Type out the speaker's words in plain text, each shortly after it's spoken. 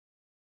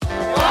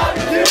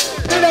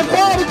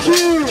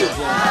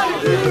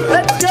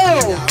Let's go.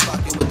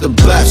 With the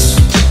best.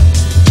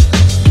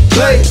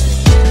 Play.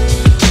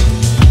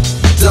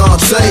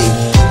 Dante.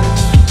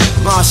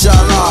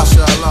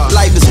 Mashallah.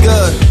 Life is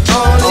good.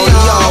 Only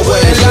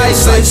always.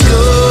 Life is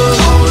good.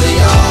 Only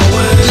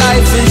always.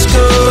 Life is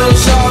good.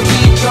 Y'all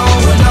keep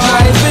going on.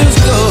 Life is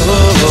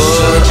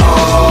good.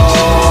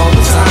 All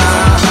the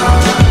time.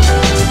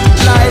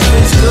 Life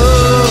is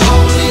good.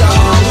 Only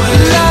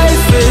always.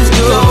 Life is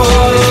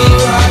good.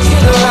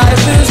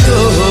 Life is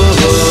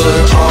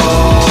good.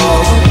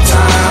 All the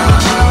time.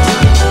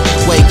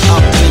 Wake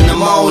up in the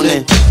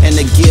morning and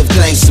to give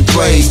thanks and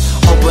praise.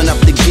 Open up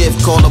the gift,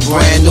 call a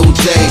brand new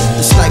day.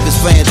 This life is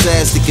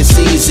fantastic, it's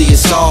easy,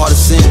 it's hard,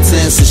 it's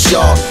intense, it's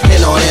short,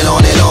 and on and on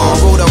and on.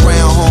 Rode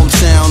around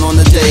hometown on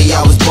the day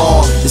I was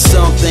born. And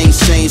some things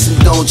change and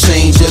don't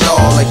change at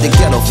all. Like the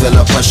ghetto, feel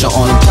the pressure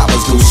on them.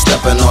 Coppers do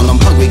stepping on them.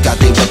 Hungry got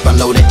they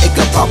weapon loaded, it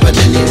could pop at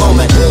any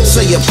moment.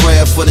 Say a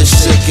prayer for the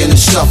sick and the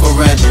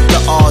suffering. The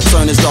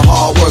alternatives, the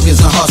hard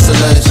workers and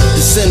hustlers.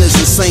 The sinners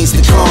and saints,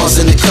 the cons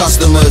and the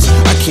customers.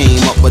 I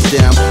came up with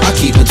them, I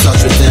keep in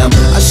touch with them.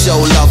 I show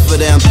love for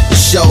them,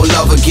 show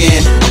love again.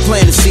 I'm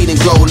planting the seed and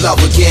grow love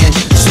again.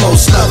 Smoke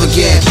love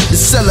again. The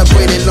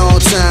celebrated long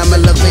time,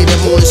 elevated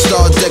morning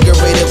star,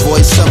 decorated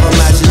voice of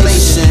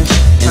imagination,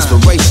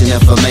 inspiration,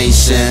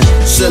 information.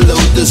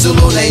 Salute the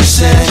Zulu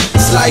nation.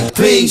 It's like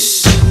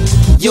peace,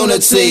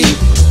 unity,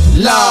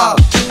 love.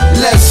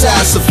 Let's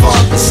have some fun.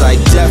 It's like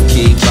Def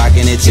keep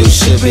rocking it, you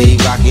should be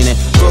rocking it.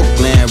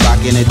 Brooklyn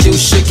rocking it, you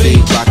should be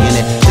rocking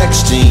it.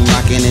 Extreme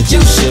rocking it,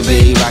 you should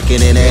be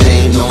rocking it. It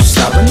ain't no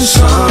stopping the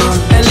sun.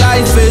 And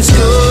life is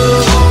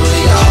good.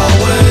 Only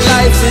always.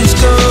 Life is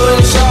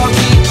good. Y'all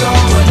keep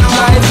going on.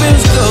 Life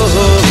is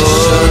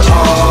good.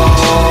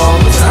 All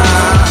the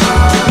time.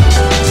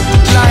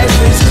 Life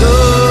is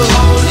good.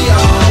 Only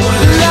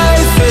always.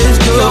 Life is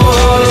good.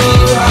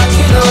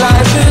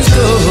 Life is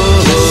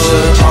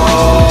good.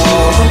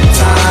 All the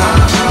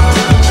time.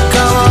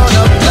 Come on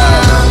up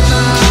now.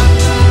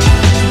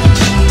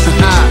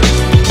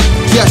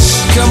 Yes,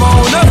 come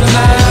on up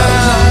now.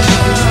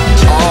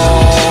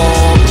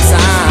 All the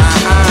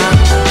time.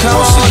 Come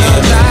on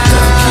up now.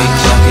 Keep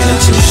rocking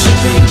it, you should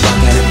be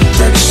rocking it.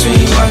 That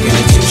street rocking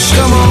it, you should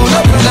come on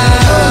up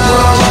now.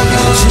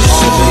 Rocking it, you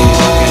should be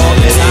rocking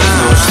it. It ain't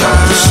no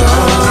stopping the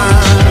sun.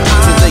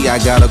 I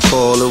got a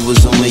call, it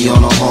was only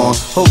on the horn.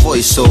 Her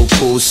voice so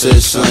cool,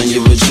 said son,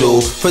 you're a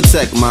jewel.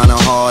 Protect mine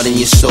and heart and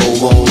your soul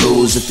won't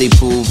lose. If they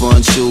prove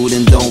untrue,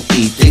 then don't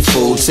eat they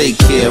food. Take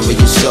care of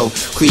yourself,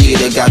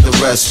 Creator got the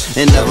rest.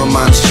 And never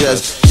mind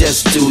stress,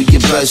 just do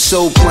your best.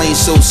 So plain,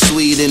 so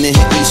sweet, and it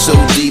hit me so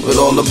deep.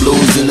 With all the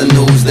blues in the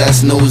news,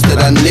 that's news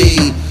that I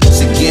need.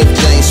 So give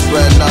thanks,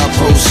 spread love,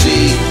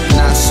 proceed.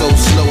 Not so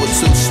slow or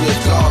too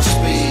swift, God's